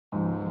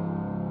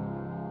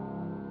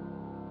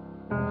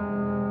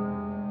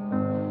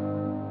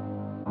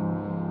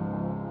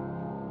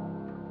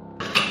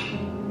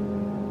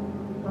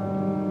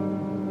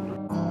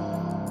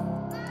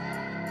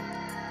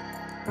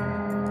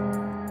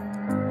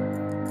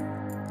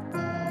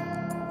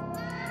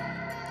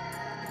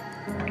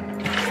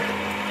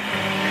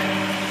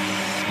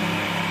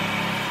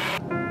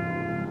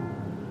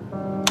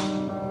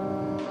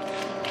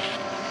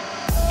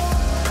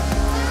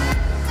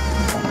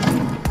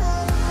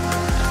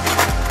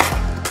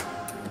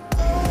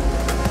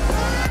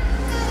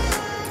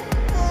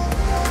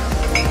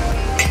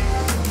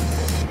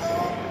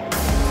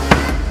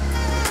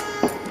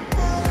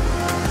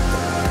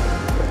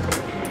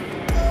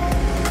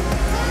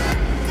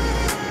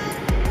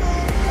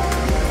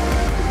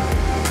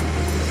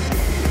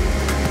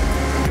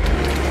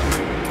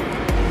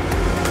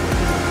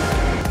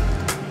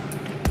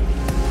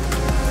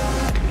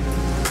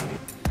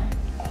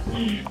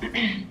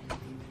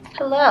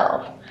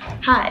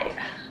Hi.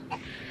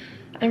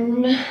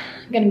 I'm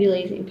gonna be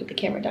lazy and put the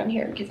camera down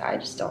here because I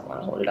just don't want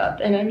to hold it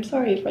up, and I'm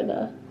sorry for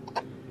the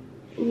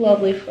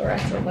lovely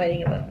fluorescent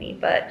lighting above me,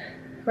 but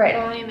right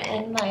now I'm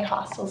in my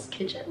hostel's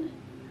kitchen,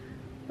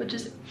 which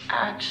is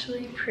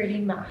actually pretty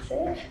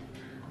massive.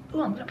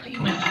 Oh, I'm gonna put you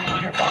in my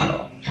water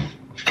bottle.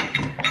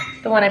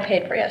 The one I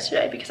paid for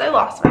yesterday because I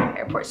lost my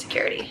airport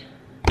security.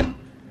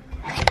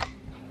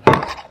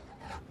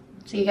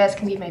 So you guys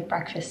can be my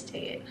breakfast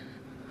date.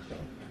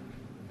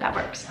 That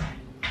works.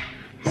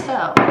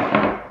 So,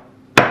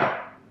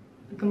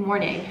 good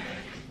morning.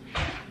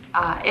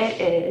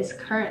 It is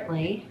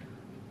currently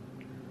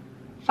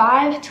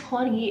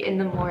 5:20 in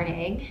the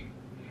morning.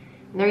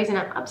 And the reason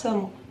I'm up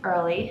so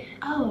early,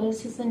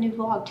 this is a new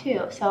vlog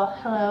too. So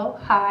hello,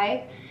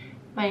 hi,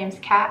 my name's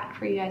Kat,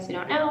 for you guys who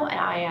don't know, and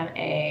I am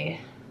a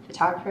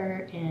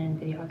photographer and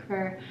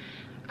videographer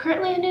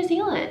currently in New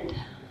Zealand.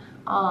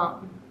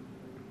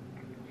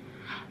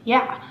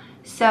 Yeah,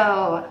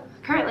 so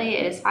currently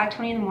it is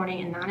 5:20 in the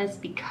morning, and that is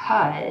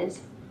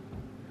because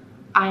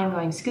I am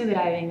going scuba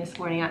diving this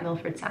morning at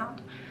Milford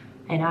Sound.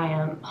 And I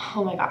am,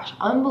 oh my gosh,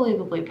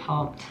 unbelievably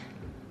pumped.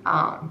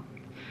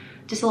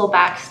 Just a little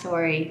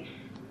backstory.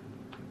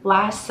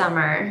 Last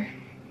summer,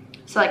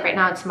 so like right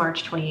now it's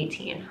March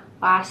 2018.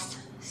 Last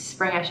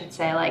spring, I should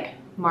say, like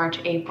March,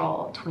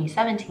 April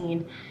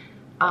 2017,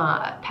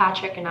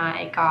 Patrick and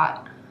I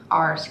got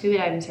our scuba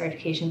diving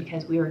certification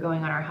because we were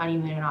going on our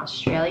honeymoon in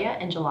Australia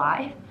in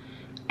July.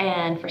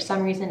 And for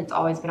some reason, it's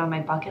always been on my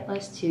bucket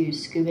list to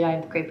scuba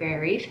dive the Great Barrier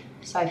Reef.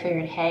 So I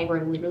figured, hey,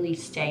 we're literally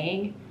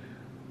staying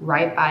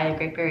right by the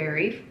Great Barrier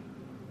Reef.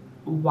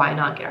 Why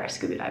not get our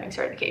scuba diving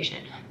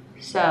certification?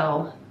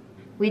 So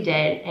we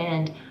did,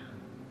 and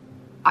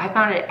I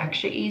found it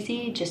extra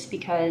easy just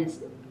because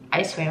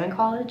I swam in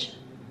college.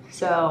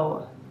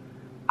 So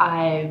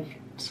I've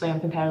swam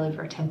competitively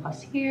for 10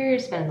 plus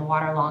years, been in the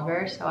water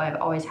longer, so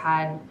I've always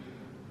had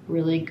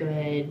really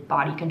good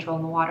body control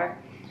in the water.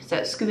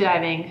 So scuba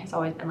diving has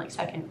always been like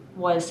second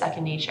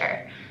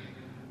nature.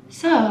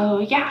 So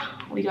yeah,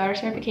 we got our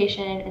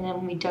certification and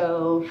then we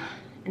dove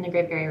in the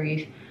Great Barrier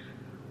Reef.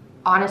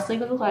 Honestly,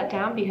 it was a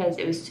letdown because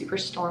it was super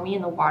stormy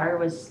and the water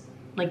was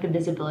like, the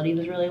visibility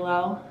was really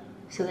low.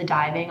 So the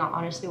diving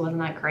honestly wasn't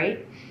that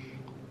great.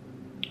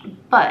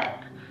 But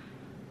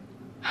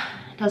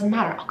it doesn't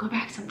matter, I'll go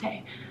back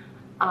someday.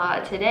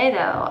 Today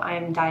though,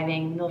 I'm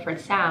diving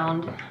Milford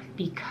Sound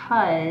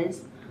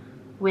because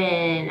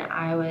when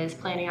I was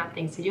planning out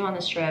things to do on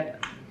this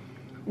trip,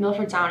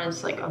 Milford Sound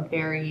is like a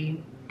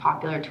very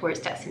popular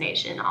tourist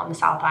destination on the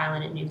South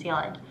Island in New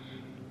Zealand.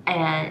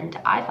 And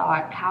I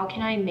thought, how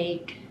can I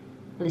make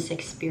this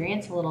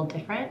experience a little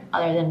different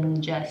other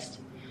than just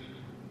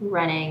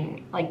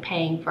renting, like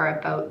paying for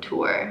a boat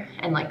tour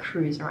and like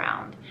cruise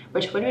around,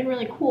 which would have been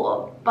really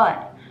cool.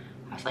 But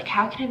I was like,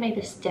 how can I make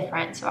this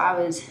different? So I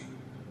was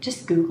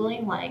just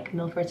Googling like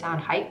Milford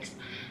Sound hikes,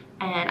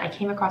 and I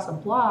came across a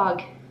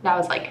blog that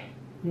was like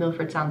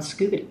Milford Sound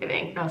scuba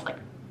diving, and I was like,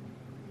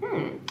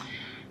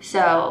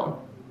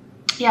 So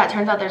yeah, it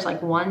turns out there's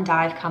like one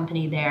dive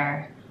company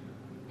there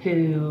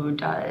who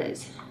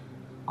does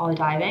all the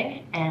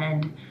diving,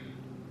 and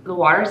the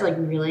water is like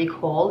really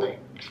cold.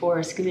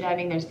 For scuba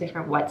diving, there's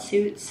different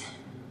wetsuits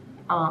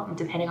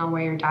depending on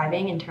where you're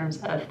diving in terms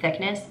of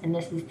thickness, and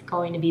this is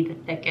going to be the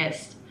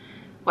thickest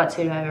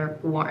wetsuit I've ever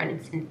worn.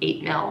 It's an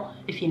 8 mil,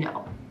 if you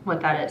know what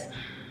that is,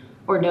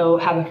 or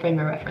have a frame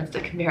of reference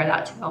to compare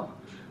that to.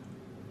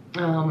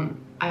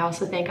 I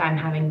also think I'm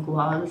having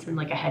gloves and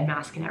like a head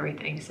mask and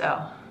everything,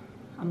 so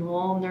I'm a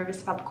little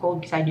nervous about the cold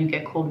because I do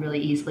get cold really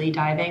easily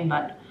diving,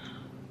 but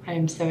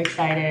I'm so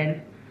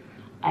excited.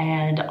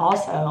 And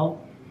also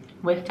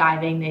with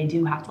diving, they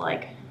do have to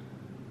like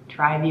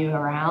drive you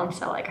around,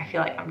 so like I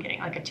feel like I'm getting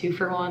like a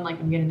 2-for-1, like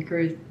I'm getting the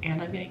cruise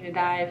and I'm getting the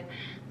dive.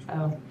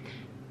 So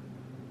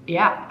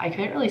yeah, I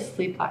couldn't really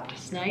sleep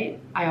last night.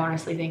 I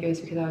honestly think it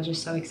was because I was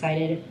just so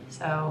excited.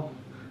 So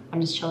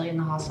I'm just chilling in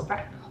the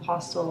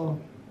hostel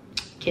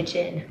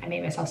kitchen. I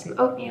made myself some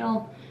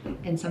oatmeal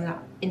and some of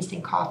that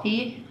instant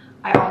coffee.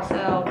 I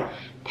also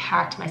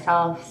packed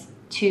myself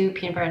 2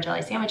 peanut butter and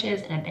jelly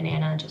sandwiches and a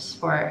banana just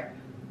for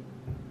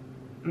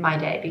my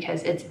day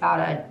because it's about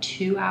a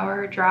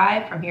 2-hour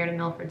drive from here to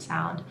Milford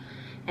Sound,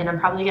 and I'm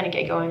probably gonna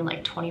get going in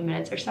like 20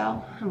 minutes or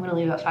so. I'm gonna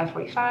leave at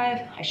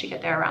 5:45. I should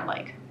get there around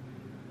like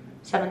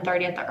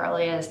 7:30 at the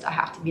earliest. I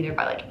have to be there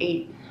by like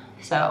 8.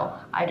 So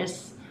I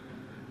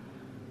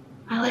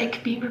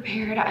like being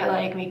prepared. I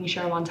like making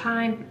sure I'm on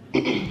time.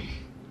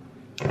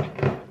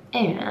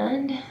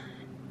 And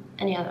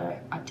any other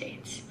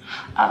updates?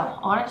 Oh,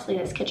 honestly,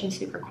 this kitchen's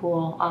super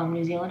cool.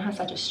 New Zealand has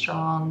such a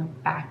strong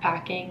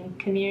backpacking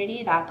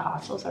community that the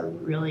hostels are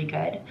really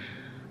good.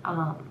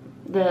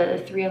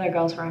 The 3 other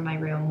girls were in my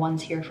room.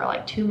 One's here for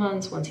like 2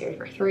 months, one's here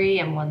for 3,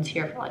 and one's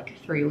here for like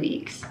 3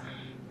 weeks.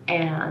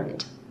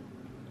 And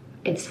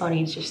it's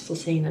funny just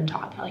listening to them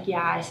talk. They're like,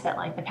 yeah, I spent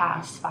like the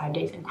past 5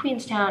 days in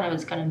Queenstown. It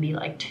was gonna be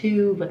like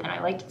 2, but then I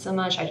liked it so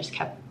much, I just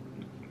kept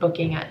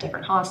booking at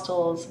different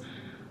hostels.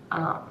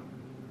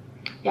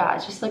 Yeah,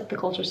 it's just like the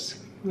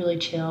culture's really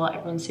chill.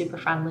 Everyone's super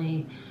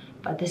friendly.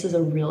 But this is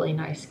a really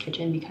nice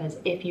kitchen because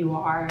if you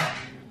are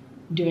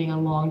doing a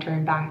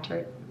long-term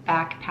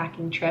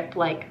backpacking trip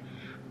like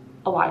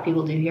a lot of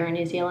people do here in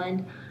New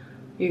Zealand,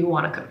 you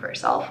want to cook for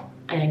yourself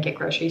and get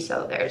groceries.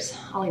 So there's,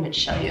 I'll even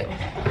show you.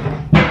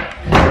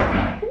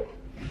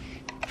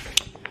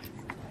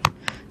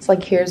 It's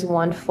like, here's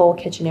one full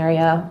kitchen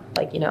area,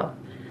 like, you know,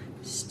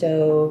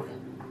 stove,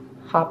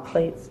 hot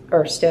plates,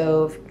 or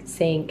stove,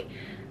 sink.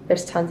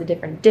 There's tons of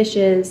different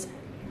dishes.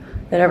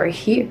 Then over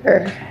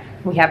here,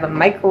 we have a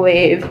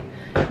microwave,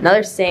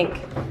 another sink,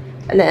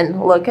 and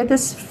then look at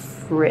this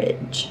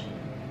fridge.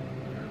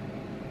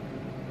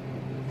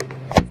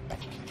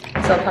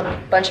 So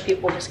a bunch of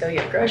people just go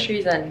get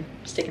groceries and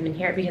stick them in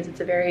here because it's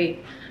a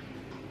very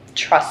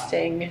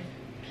trusting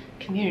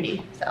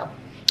community. So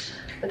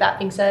with that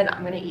being said,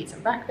 I'm gonna eat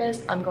some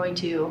breakfast. I'm going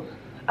to,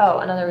 oh,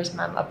 another reason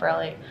I'm up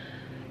early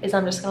is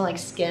I'm just gonna like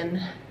skim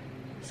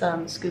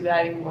some scuba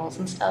diving rules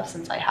and stuff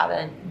since I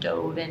haven't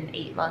dove in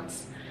 8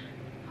 months.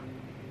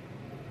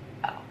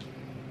 Oh,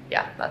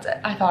 yeah, that's it.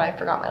 I thought I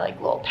forgot my like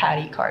little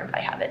patty card, but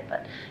I have it.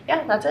 But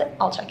yeah, that's it.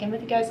 I'll check in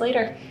with you guys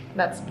later.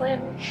 That's the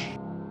plan.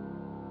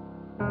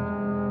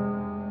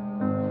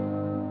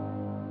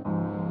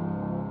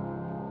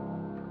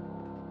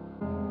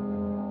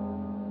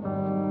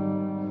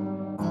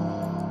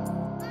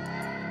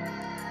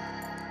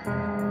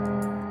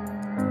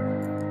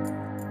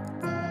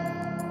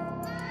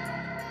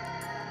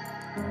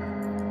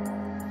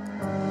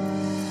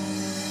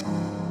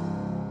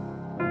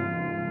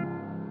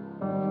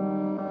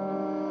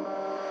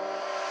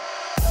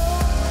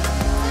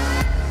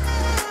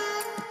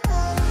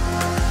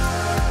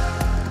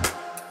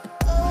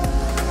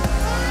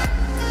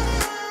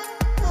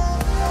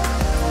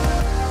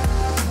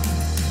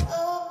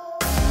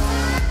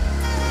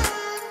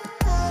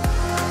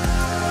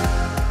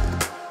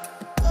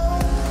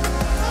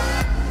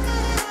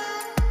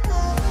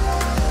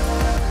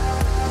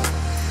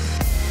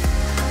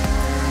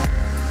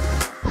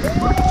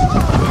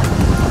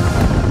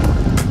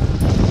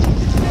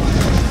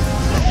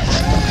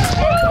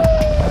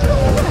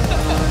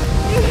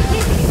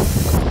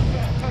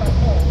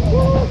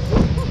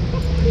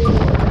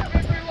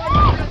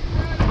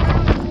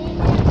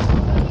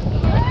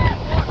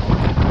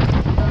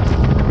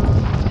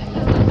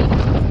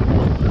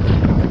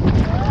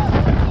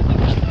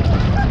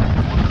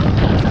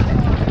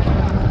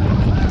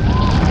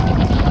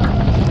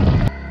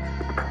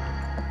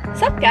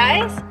 What's up,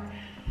 guys?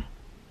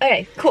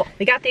 Okay, cool.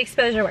 We got the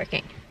exposure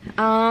working.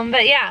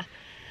 But yeah,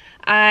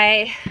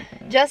 I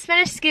just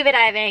finished scuba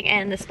diving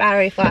and this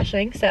battery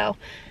flashing, so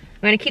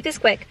I'm gonna keep this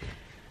quick.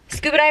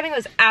 Scuba diving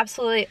was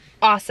absolutely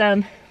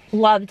awesome.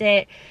 Loved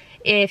it.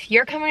 If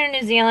you're coming to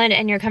New Zealand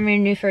and you're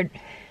coming to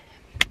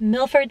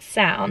Milford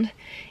Sound,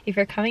 if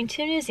you're coming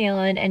to New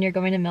Zealand and you're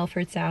going to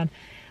Milford Sound,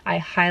 I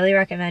highly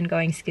recommend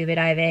going scuba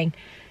diving.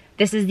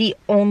 This is the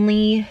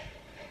only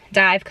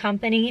dive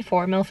company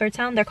for Milford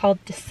Sound. They're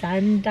called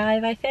Descend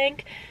Dive, I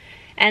think,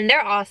 and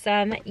they're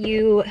awesome.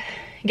 You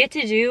get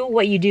to do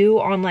what you do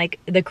on like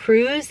the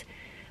cruise,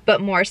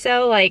 but more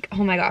so. Like,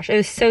 oh my gosh, it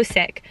was so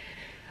sick.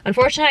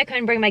 Unfortunately, I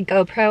couldn't bring my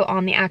GoPro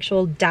on the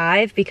actual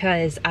dive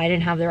because I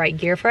didn't have the right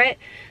gear for it,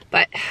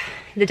 but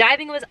the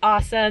diving was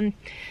awesome.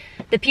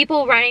 The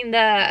people running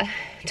the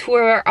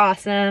tour were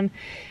awesome.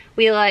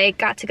 We like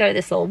got to go to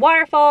this little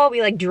waterfall.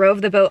 We like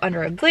drove the boat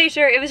under a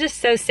glacier. It was just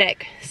so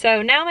sick.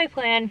 So now my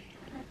plan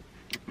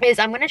is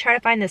I'm gonna try to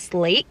find this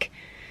lake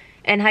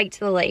and hike to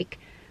the lake,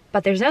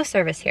 but there's no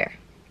service here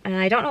and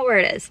I don't know where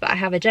it is, but I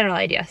have a general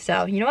idea.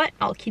 So you know what,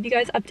 I'll keep you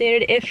guys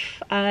updated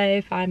if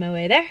I find my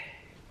way there.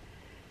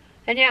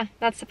 And yeah,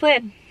 that's the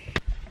plan.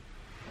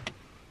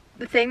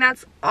 The thing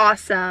that's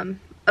awesome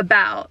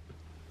about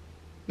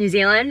New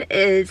Zealand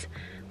is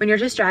when you're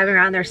just driving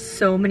around, there's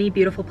so many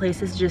beautiful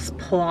places to just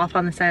pull off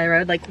on the side of the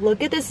road. Like,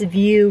 look at this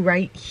view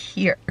right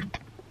here.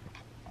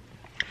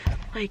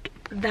 Like,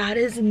 that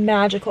is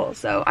magical.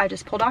 So I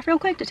just pulled off real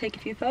quick to take a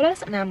few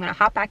photos, and then I'm gonna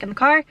hop back in the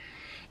car,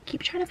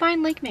 keep trying to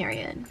find Lake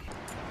Marion.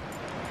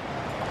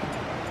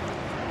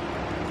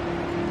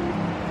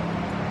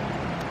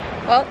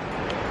 Well,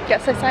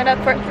 guess I signed up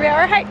for a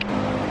 3-hour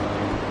hike.